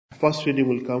First reading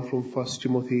will come from 1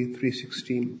 Timothy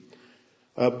 3:16.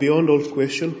 Beyond all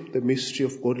question, the mystery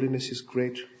of godliness is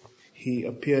great. He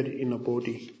appeared in a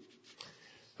body.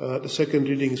 The second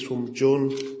reading is from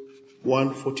John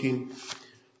 1:14.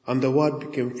 And the Word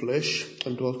became flesh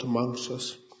and dwelt amongst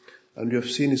us, and we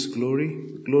have seen his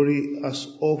glory as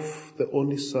of the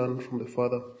only Son from the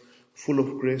Father, full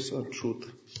of grace and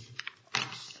truth.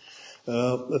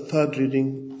 The third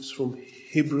reading is from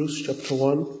Hebrews chapter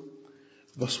 1,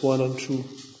 verse 1 and 2.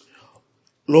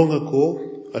 Long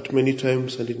ago, at many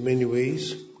times and in many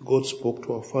ways, God spoke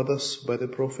to our fathers by the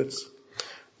prophets.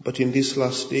 But in these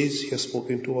last days, he has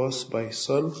spoken to us by his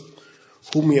Son,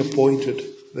 whom he appointed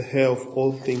the heir of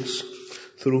all things,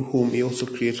 through whom he also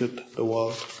created the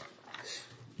world.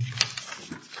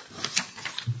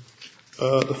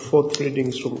 The fourth reading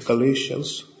is from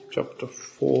Galatians chapter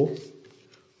 4,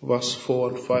 verse 4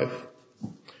 and 5.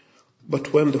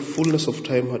 But when the fullness of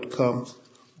time had come,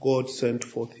 God sent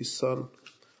forth his Son,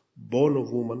 born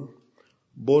of woman,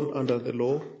 born under the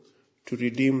law, to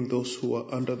redeem those who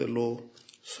are under the law,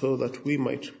 so that we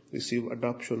might receive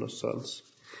adoption as sons.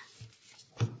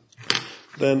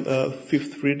 Then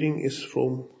fifth reading is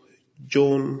from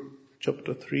John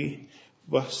chapter 3,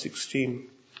 verse 16.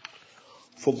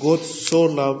 For God so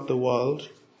loved the world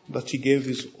that he gave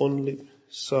his only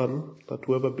Son, that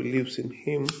whoever believes in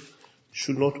him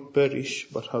should not perish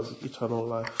but have eternal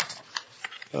life.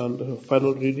 And the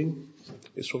final reading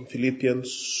is from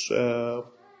Philippians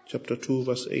chapter 2,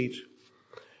 verse 8.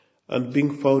 And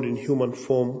being found in human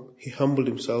form, he humbled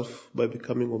himself by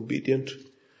becoming obedient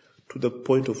to the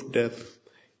point of death,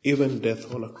 even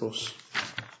death on a cross.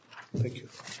 Thank you.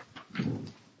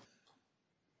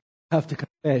 I have to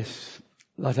confess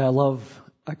that I love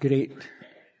a great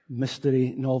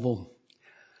mystery novel.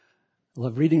 I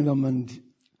love reading them and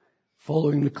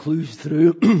following the clues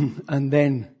through and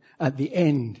then at the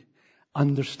end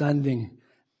understanding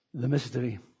the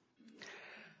mystery.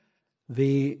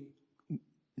 The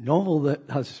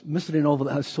mystery novel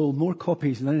that has sold more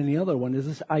copies than any other one is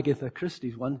this Agatha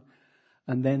Christie's one,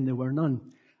 and then there were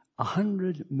none.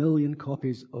 100 million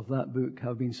copies of that book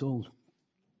have been sold.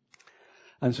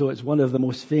 And so it's one of the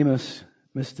most famous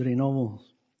mystery novels.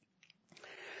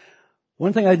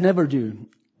 One thing I'd never do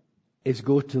is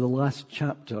go to the last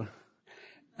chapter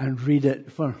and read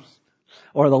it first,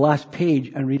 or the last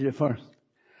page and read it first.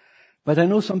 But I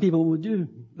know some people will do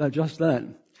just that.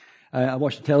 I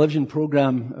watched a television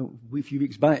program a few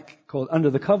weeks back called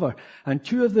Under the Cover, and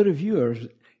two of the reviewers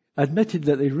admitted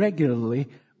that they regularly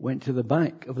went to the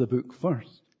back of the book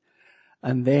first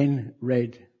and then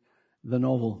read the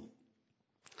novel.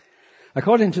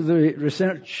 According to the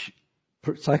research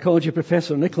psychology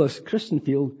professor Nicholas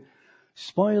Christenfield,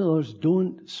 spoilers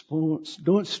don't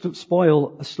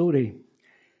spoil a story.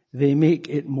 They make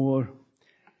it more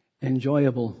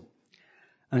enjoyable.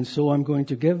 And so I'm going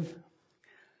to give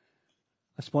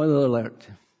a spoiler alert.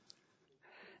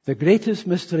 The greatest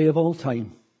mystery of all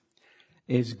time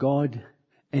is God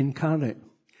incarnate.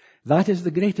 That is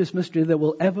the greatest mystery that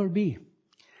will ever be.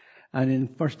 And in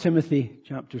 1 Timothy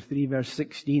chapter 3 verse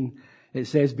 16, it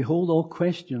says, Behold, all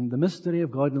question, the mystery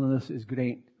of godliness is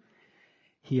great.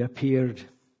 He appeared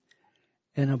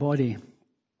in a body.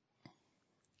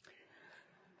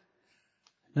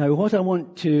 Now, what I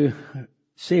want to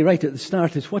say right at the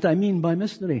start is what I mean by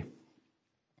mystery.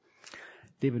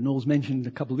 David Knowles mentioned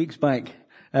a couple of weeks back,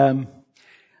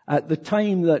 at the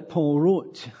time that Paul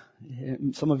wrote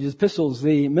some of his epistles,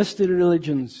 the mystery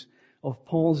religions of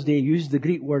Paul's day used the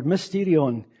Greek word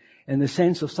mysterion in the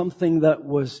sense of something that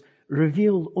was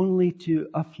revealed only to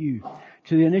a few,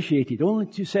 to the initiated, only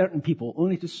to certain people,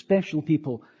 only to special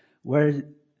people were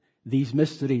these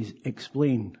mysteries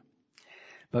explained.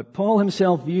 But Paul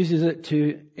himself uses it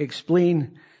to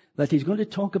explain that he's going to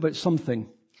talk about something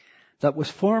that was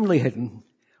formerly hidden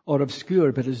or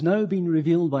obscure, but has now been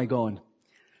revealed by God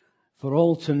for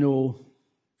all to know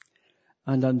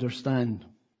and understand.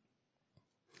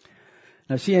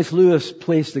 Now, C.S. Lewis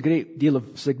placed a great deal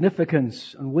of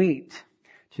significance and weight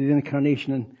to the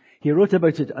incarnation, and he wrote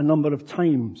about it a number of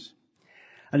times.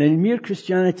 And in Mere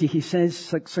Christianity, he says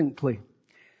succinctly,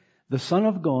 the Son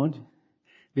of God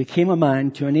became a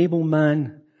man to enable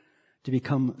man to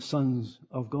become sons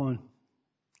of God.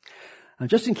 And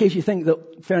just in case you think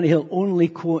that Fernie Hill only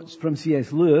quotes from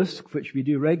C.S. Lewis, which we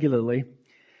do regularly,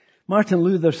 Martin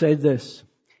Luther said this,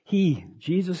 He,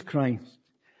 Jesus Christ,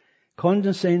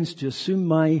 condescends to assume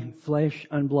my flesh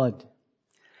and blood,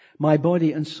 my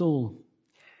body and soul.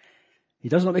 He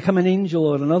does not become an angel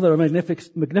or another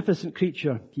magnificent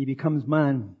creature. He becomes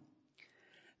man.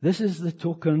 This is the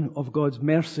token of God's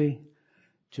mercy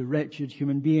to wretched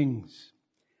human beings.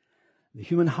 the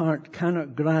human heart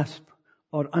cannot grasp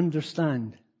or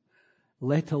understand,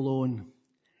 let alone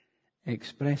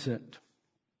express it.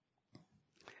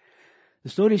 The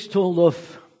story is told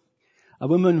of a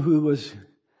woman who was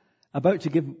about to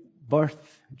give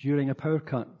birth during a power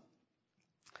cut.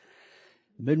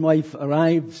 The midwife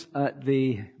arrives at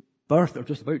the birth, or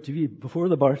just about to be before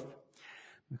the birth.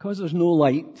 Because there's no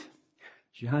light,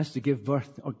 she has to give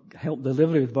birth or help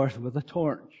delivery with birth with a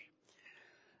torch.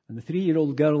 And the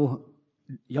 3-year-old girl,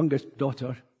 youngest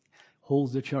daughter,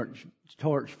 holds the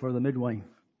torch for the midwife.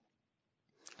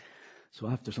 So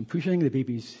after some pushing, the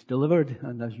baby's delivered,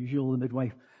 and as usual, the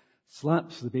midwife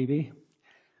slaps the baby,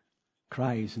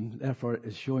 cries, and therefore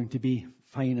is showing to be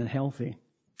fine and healthy.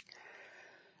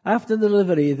 After the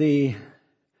delivery, the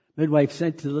midwife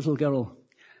said to the little girl,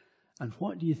 "And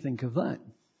what do you think of that?"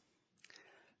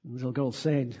 The little girl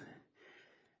said,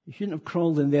 "You shouldn't have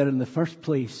crawled in there in the first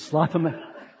place. Slap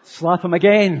him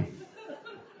again."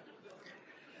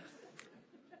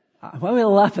 While we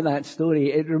laugh at that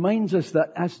story, it reminds us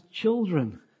that as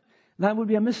children, that would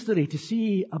be a mystery to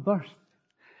see a birth.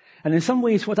 And in some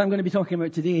ways, what I'm going to be talking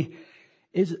about today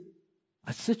is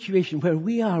a situation where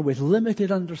we are with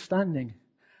limited understanding,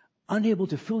 unable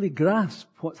to fully grasp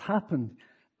what's happened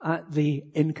at the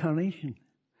incarnation,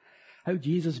 how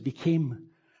Jesus became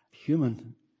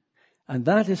human. And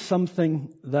that is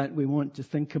something that we want to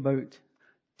think about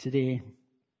today.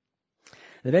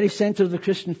 The very center of the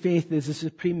Christian faith is the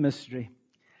supreme mystery,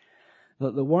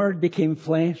 that the Word became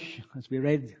flesh, as we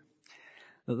read,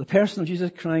 that the person of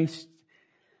Jesus Christ,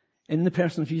 in the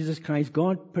person of Jesus Christ,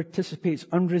 God participates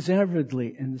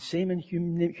unreservedly in the same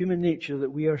human nature that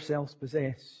we ourselves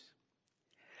possess.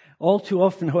 All too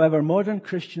often, however, modern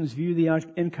Christians view the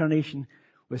incarnation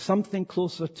with something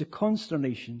closer to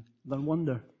consternation than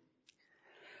wonder.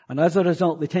 And as a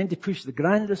result, they tend to push the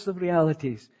grandest of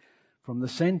realities from the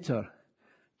center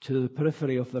to the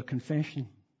periphery of their confession.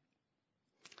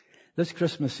 This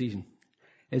Christmas season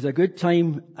is a good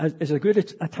time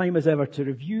as ever to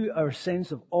review our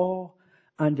sense of awe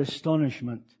and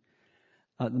astonishment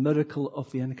at the miracle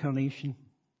of the incarnation,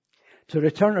 to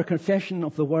return our confession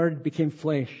of the Word became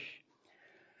flesh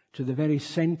to the very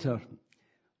center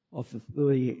of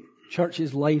the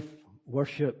church's life,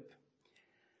 worship,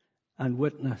 and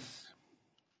witness.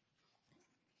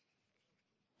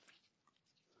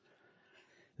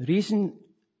 The reason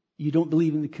you don't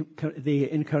believe in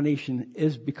the incarnation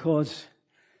is because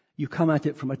you come at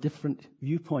it from a different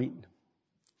viewpoint.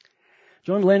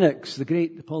 John Lennox, the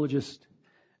great apologist,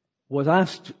 was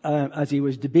asked as he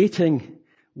was debating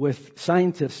with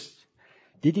scientists,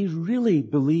 did he really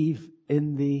believe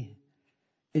in the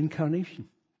incarnation?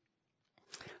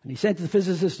 And he said to the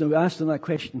physicist who asked him that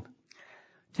question,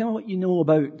 "Tell me what you know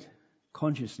about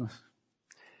consciousness."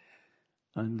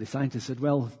 And the scientist said,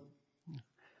 "Well,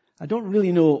 I don't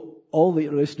really know all that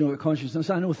there is to know about consciousness.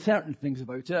 I know certain things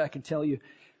about it. I can tell you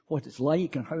what it's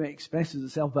like and how it expresses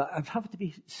itself, but I'd have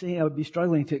to say I would be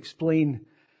struggling to explain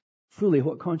fully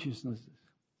what consciousness is."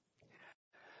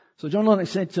 So John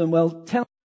Lennox said to him, "Well, tell me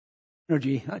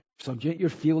energy, that subject, your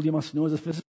field, you must know as a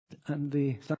physicist." And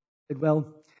the scientist said,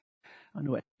 "Well, I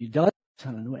know what energy does,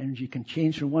 and I know energy can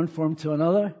change from one form to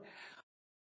another.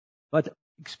 But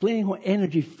explaining what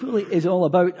energy fully is all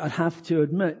about, I'd have to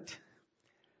admit,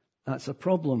 that's a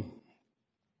problem."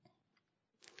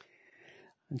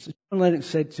 And so John Lennox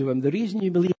said to him, "The reason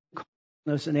you believe in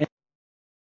consciousness and energy,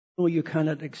 though you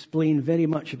cannot explain very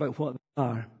much about what they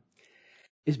are,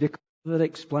 is because of their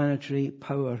explanatory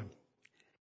power.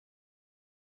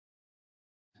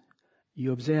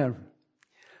 You observe."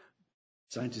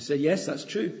 The scientist said, "Yes, that's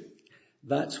true.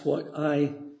 That's what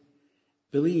I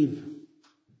believe."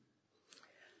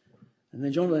 And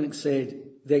then John Lennox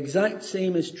said, "The exact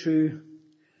same is true,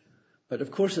 but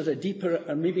of course at a deeper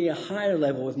or maybe a higher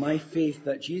level with my faith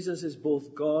that Jesus is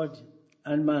both God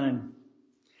and man.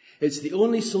 It's the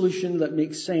only solution that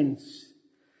makes sense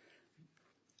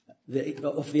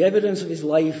of the evidence of his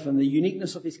life and the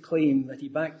uniqueness of his claim that he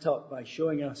backed up by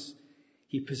showing us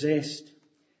he possessed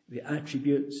the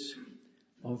attributes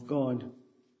of God."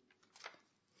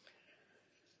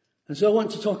 And so I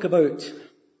want to talk about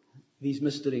these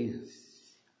mysteries.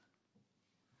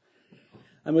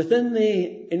 And within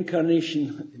the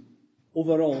incarnation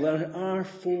overall, there are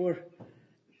 4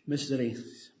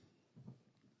 mysteries.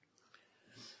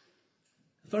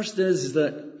 First is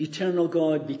that eternal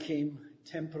God became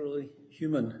temporally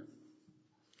human.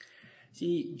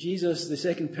 See, Jesus, the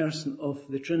second person of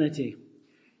the Trinity,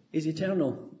 is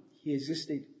eternal. He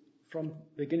existed from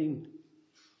beginning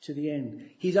to the end.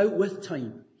 He's out with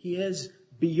time. He is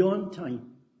beyond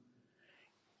time.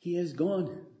 He is God.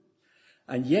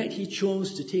 And yet he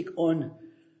chose to take on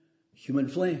human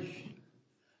flesh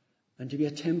and to be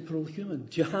a temporal human,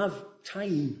 to have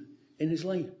time in his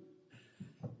life.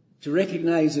 To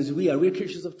recognize as we're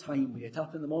creatures of time. We get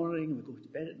up in the morning, we go to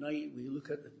bed at night, we look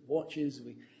at the watches,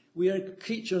 we are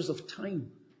creatures of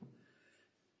time.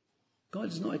 God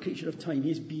is not a creature of time,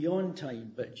 he's beyond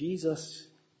time, but Jesus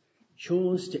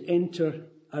chose to enter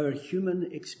our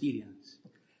human experience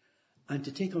and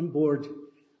to take on board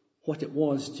what it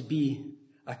was to be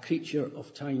a creature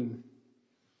of time.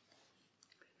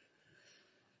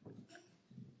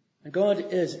 And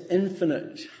God is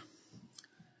infinite,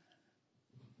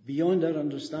 beyond our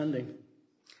understanding.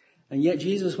 And yet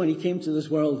Jesus, when he came to this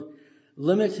world,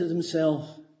 limited himself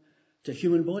to a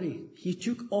human body. He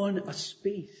took on a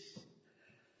space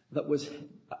that was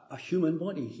a human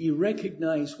body. He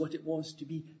recognized what it was to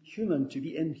be human, to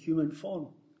be in human form.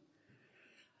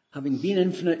 Having been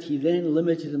infinite, he then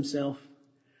limited himself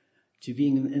to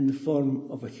being in the form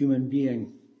of a human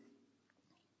being.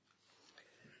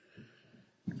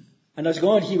 And as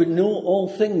God, he would know all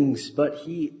things, but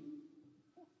he,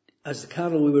 as the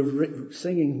carol we were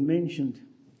singing mentioned,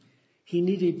 he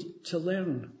needed to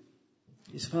learn.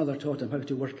 His father taught him how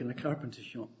to work in a carpenter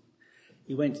shop.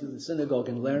 He went to the synagogue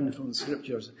and learned from the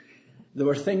scriptures. There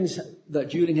were things that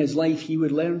during his life he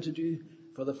would learn to do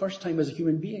for the first time as a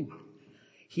human being.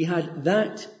 He had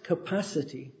that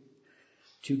capacity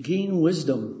to gain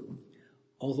wisdom,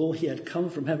 although he had come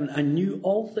from heaven and knew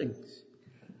all things.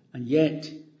 And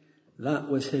yet, that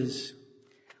was his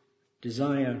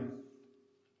desire.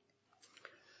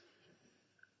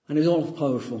 And he's all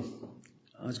powerful,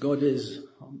 as God is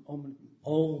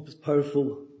all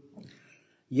powerful.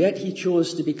 Yet he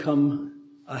chose to become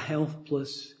a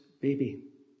helpless baby.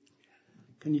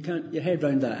 You can't get your head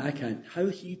around that? I can't. How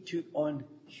he took on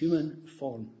human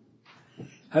form.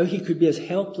 How he could be as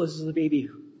helpless as a baby.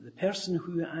 The person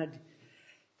who had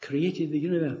created the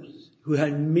universe, who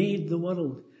had made the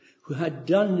world, who had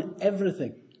done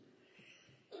everything.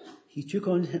 He took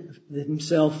on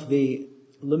himself the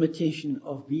limitation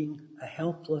of being a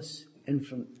helpless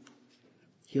infant.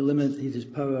 He limited his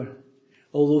power,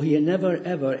 although he never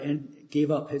ever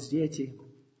gave up his deity.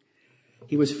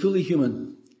 He was fully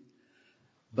human,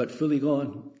 but fully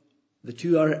God. The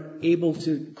two are able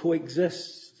to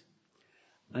coexist,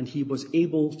 and he was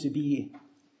able to be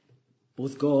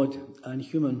both God and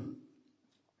human.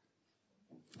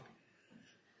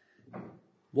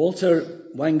 Walter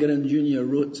Wangerin Jr.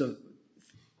 wrote an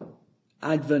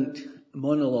Advent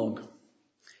monologue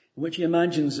in which he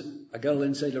imagines a girl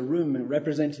inside a room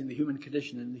representing the human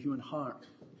condition and the human heart.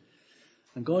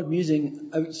 And God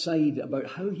musing outside about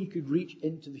how he could reach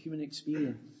into the human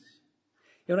experience.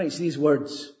 He writes these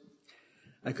words: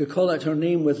 I could call out her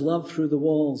name with love through the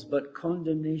walls, but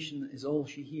condemnation is all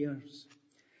she hears.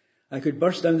 I could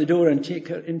burst down the door and take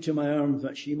her into my arms,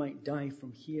 but she might die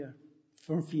from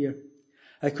fear.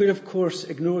 I could, of course,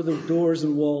 ignore the doors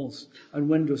and walls and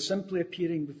windows, simply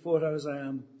appearing before her as I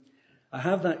am. I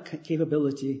have that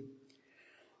capability,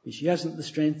 but she hasn't the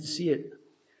strength to see it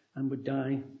and would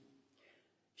die.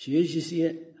 She is, you see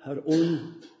it, her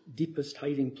own deepest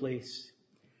hiding place.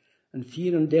 And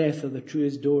fear and death are the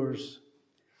truest doors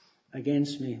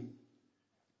against me.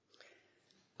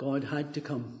 God had to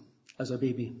come as a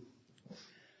baby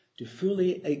to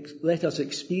fully let us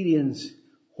experience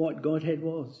what Godhead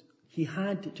was. He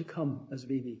had to come as a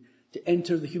baby to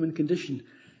enter the human condition,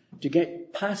 to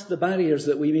get past the barriers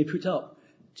that we may put up,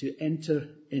 to enter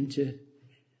into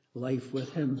life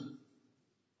with him.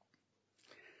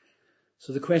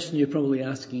 So the question you're probably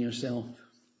asking yourself,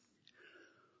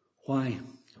 why?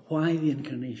 Why the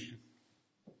incarnation?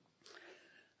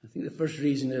 I think the first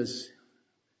reason is,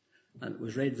 and it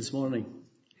was read this morning,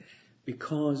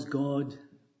 because God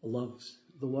loves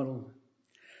the world.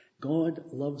 God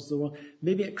loves the world.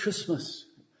 Maybe at Christmas,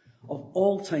 of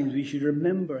all times, we should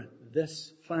remember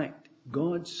this fact.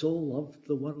 God so loved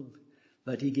the world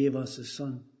that he gave us his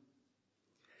Son.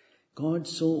 God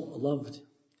so loved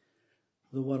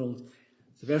the world.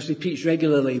 It's a verse we preach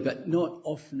regularly, but not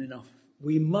often enough.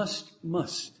 We must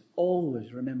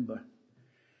always remember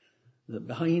that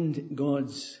behind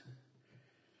God's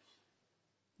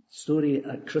story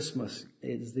at Christmas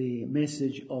is the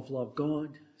message of love. God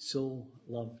so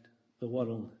loved the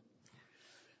world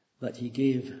that he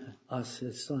gave us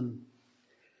his Son.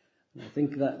 And I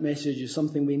think that message is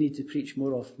something we need to preach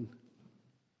more often.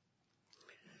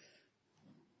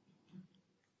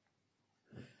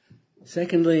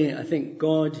 Secondly, I think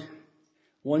God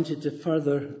wanted to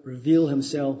further reveal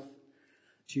himself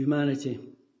to humanity.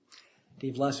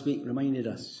 Dave last week reminded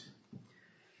us.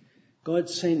 God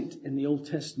sent in the Old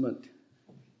Testament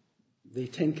the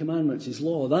Ten Commandments, his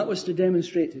law. That was to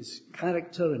demonstrate his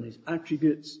character and his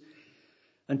attributes,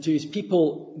 and to his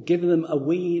people, give them a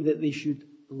way that they should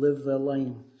live their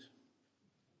lives.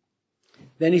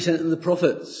 Then he sent them the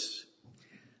prophets,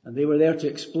 and they were there to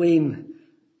explain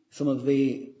some of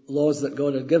the laws that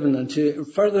God had given and to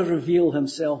further reveal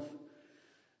himself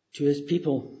to his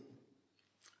people.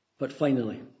 But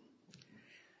finally,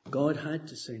 God had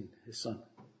to send his Son.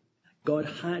 God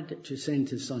had to send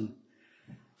his Son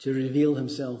to reveal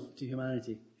himself to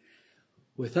humanity.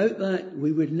 Without that,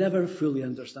 we would never fully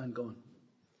understand God.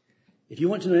 If you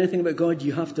want to know anything about God,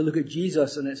 you have to look at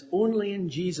Jesus, and it's only in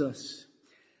Jesus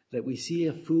that we see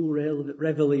a full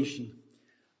revelation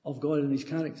of God and his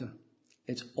character.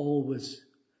 It's always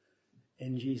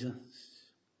in Jesus.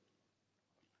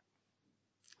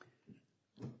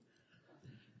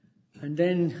 And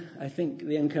then I think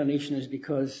the incarnation is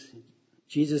because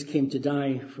Jesus came to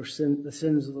die for the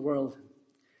sins of the world.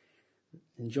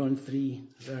 In John 3,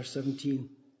 verse 17,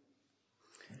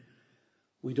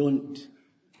 we don't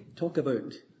talk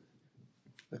about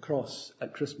the cross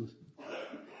at Christmas.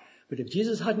 But if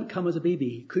Jesus hadn't come as a baby,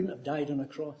 he couldn't have died on a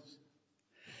cross.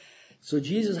 So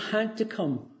Jesus had to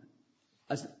come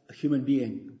as a human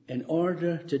being in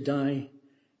order to die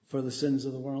for the sins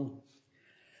of the world.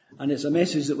 And it's a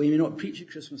message that we may not preach at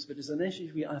Christmas, but it's a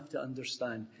message we have to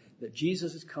understand, that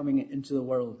Jesus is coming into the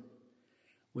world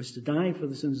was to die for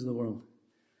the sins of the world.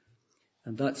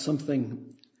 And that's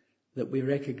something that we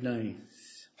recognize.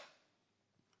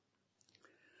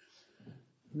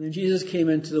 And then Jesus came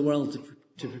into the world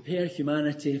to prepare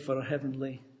humanity for a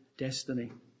heavenly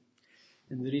destiny.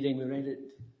 In the reading we read it.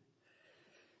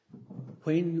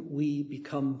 When we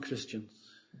become Christians,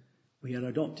 we are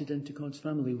adopted into God's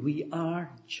family. We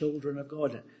are children of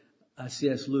God, as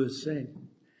C.S. Lewis said.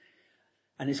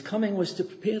 And his coming was to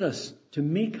prepare us, to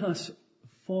make us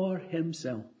for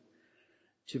himself,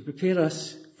 to prepare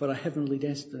us for a heavenly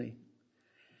destiny.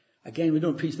 Again, we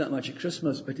don't preach that much at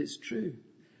Christmas, but it's true.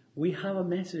 We have a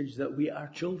message that we are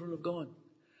children of God,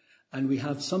 and we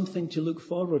have something to look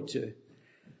forward to.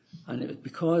 And it was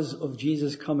because of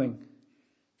Jesus coming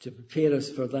to prepare us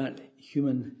for that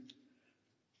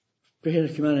prepare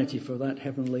humanity for that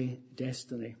heavenly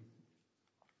destiny.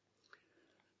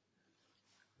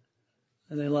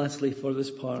 And then lastly, for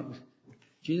this part,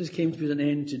 Jesus came to put an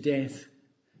end to death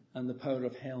and the power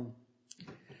of hell.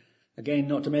 Again,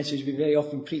 not a message we very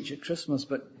often preach at Christmas,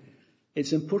 but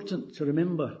it's important to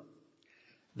remember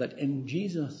that in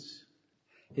Jesus,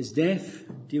 his death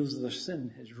deals with our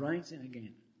sin, his rising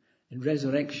again, and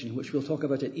resurrection, which we'll talk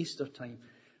about at Easter time.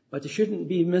 But it shouldn't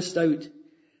be missed out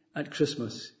at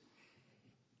Christmas.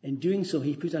 In doing so,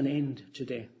 he put an end to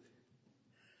death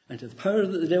and to the power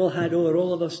that the devil had over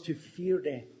all of us to fear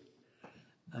death.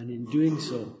 And in doing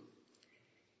so,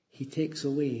 he takes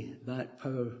away that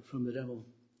power from the devil.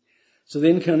 So the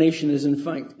incarnation is in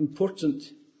fact important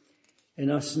in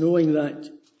us knowing that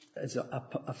as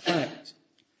a fact,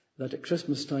 that at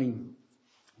Christmas time,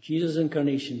 Jesus'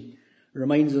 incarnation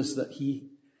reminds us that he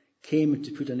came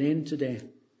to put an end to death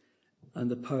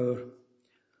and the power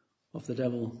of the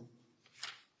devil.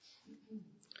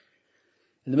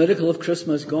 In the miracle of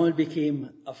Christmas, God became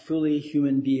a fully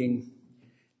human being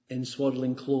in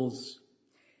swaddling clothes,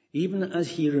 even as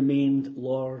he remained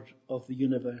Lord of the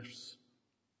universe.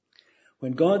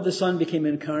 When God the Son became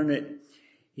incarnate,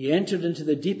 he entered into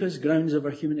the deepest grounds of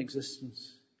our human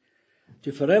existence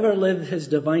to forever live his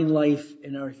divine life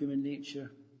in our human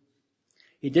nature.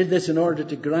 He did this in order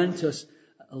to grant us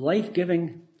a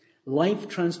life-giving,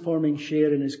 life-transforming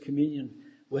share in his communion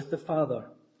with the Father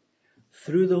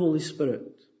through the Holy Spirit,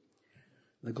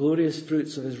 the glorious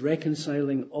fruits of his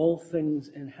reconciling all things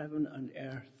in heaven and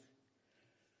earth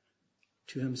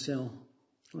to himself.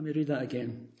 Let me read that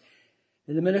again.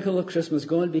 In the miracle of Christmas,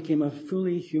 God became a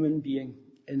fully human being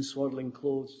in swaddling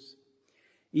clothes,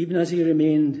 even as he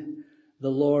remained the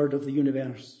Lord of the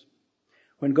universe.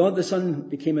 When God the Son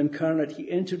became incarnate, he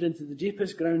entered into the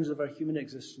deepest grounds of our human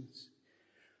existence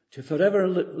to forever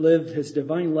live his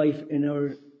divine life in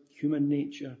our human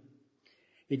nature.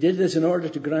 He did this in order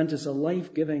to grant us a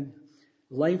life-giving,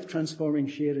 life-transforming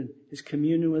share in his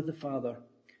communion with the Father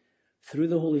through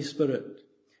the Holy Spirit,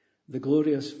 the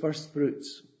glorious first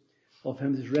fruits of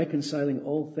him reconciling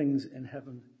all things in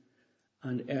heaven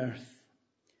and earth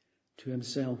to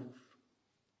himself.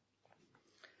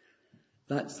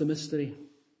 That's the mystery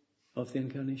of the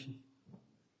incarnation.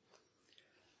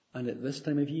 And at this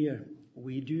time of year,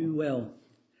 we do well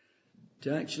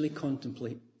to actually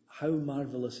contemplate how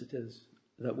marvelous it is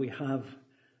that we have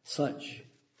such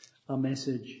a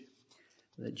message,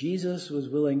 that Jesus was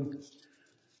willing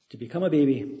to become a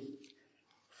baby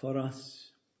for us,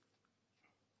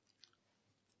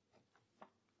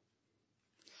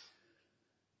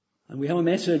 And we have a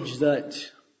message that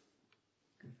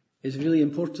is really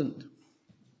important.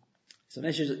 It's a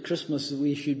message at Christmas that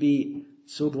we should be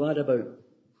so glad about.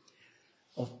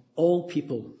 Of all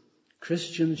people,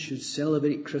 Christians should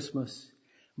celebrate Christmas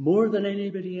more than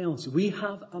anybody else. We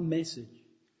have a message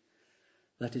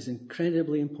that is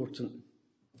incredibly important.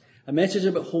 A message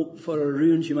about hope for a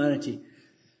ruined humanity.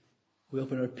 We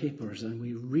open our papers and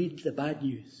we read the bad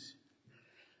news.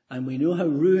 And we know how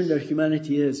ruined our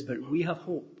humanity is, but we have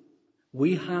hope.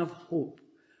 We have hope.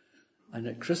 And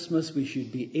at Christmas we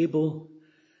should be able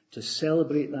to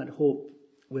celebrate that hope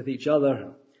with each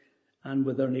other and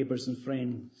with our neighbours and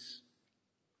friends.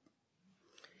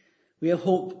 We have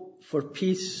hope for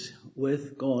peace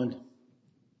with God.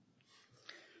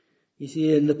 You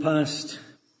see, in the past,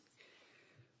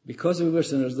 because we were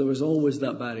sinners, there was always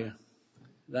that barrier,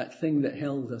 that thing that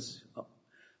held us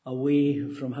away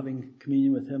from having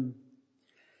communion with Him.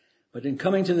 But in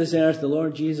coming to this earth, the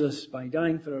Lord Jesus, by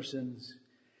dying for our sins,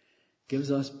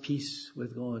 gives us peace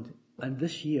with God. And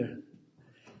this year,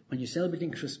 when you're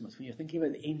celebrating Christmas, when you're thinking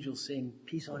about the angels saying,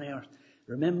 peace on earth,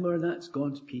 remember that's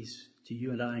God's peace to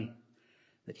you and I,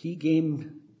 that He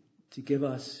came to give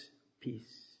us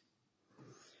peace.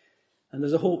 And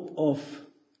there's a hope of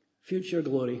future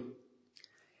glory.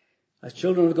 As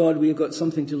children of God, we've got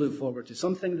something to look forward to,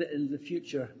 something that in the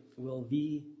future will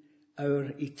be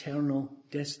our eternal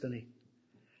destiny.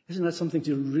 Isn't that something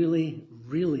to really,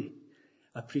 really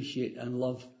appreciate and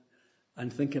love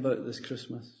and think about this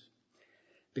Christmas?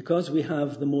 Because we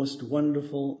have the most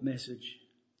wonderful message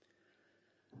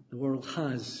the world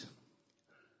has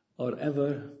or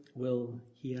ever will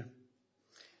hear.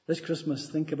 This Christmas,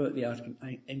 think about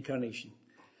the incarnation.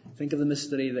 Think of the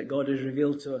mystery that God has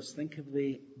revealed to us. Think of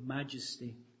the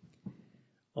majesty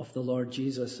of the Lord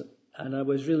Jesus. And I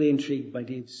was really intrigued by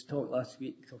Dave's talk last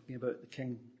week talking about the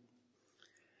King.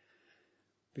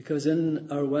 Because in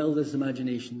our wildest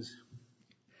imaginations,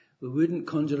 we wouldn't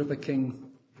conjure up a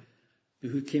king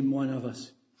who came one of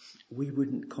us. We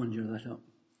wouldn't conjure that up.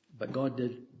 But God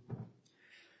did.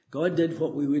 God did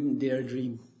what we wouldn't dare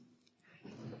dream.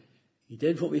 He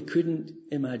did what we couldn't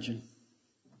imagine.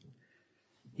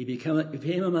 He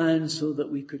became a man so that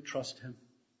we could trust Him.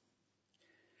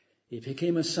 He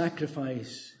became a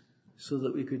sacrifice so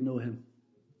that we could know Him.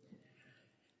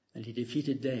 And He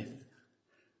defeated death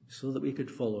so that we could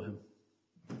follow Him.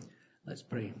 Let's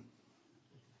pray.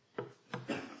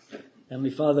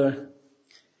 Heavenly Father,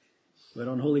 we're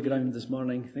on holy ground this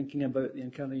morning thinking about the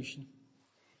incarnation.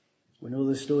 We know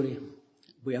the story.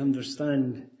 We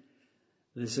understand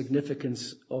the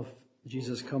significance of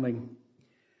Jesus coming.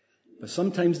 But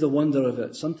sometimes the wonder of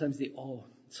it, sometimes the awe,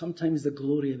 sometimes the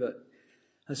glory of it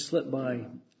has slipped by.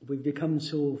 We've become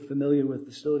so familiar with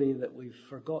the story that we've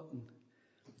forgotten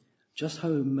just how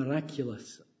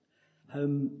miraculous, how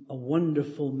a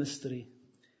wonderful mystery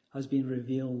has been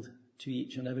revealed to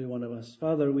each and every one of us.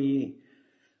 Father, we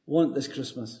want this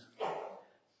Christmas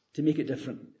to make it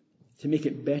different, to make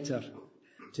it better,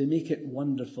 to make it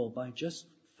wonderful by just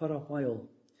for a while,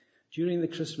 during the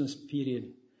Christmas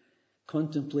period,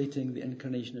 contemplating the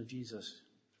incarnation of Jesus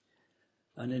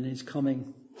and in His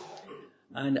coming.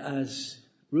 And as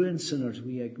ruined sinners,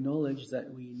 we acknowledge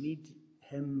that we need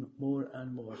Him more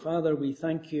and more. Father, we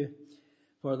thank You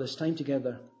for this time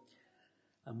together,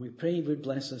 and we pray You would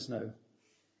bless us now.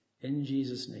 In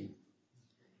Jesus' name.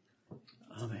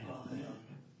 Amen.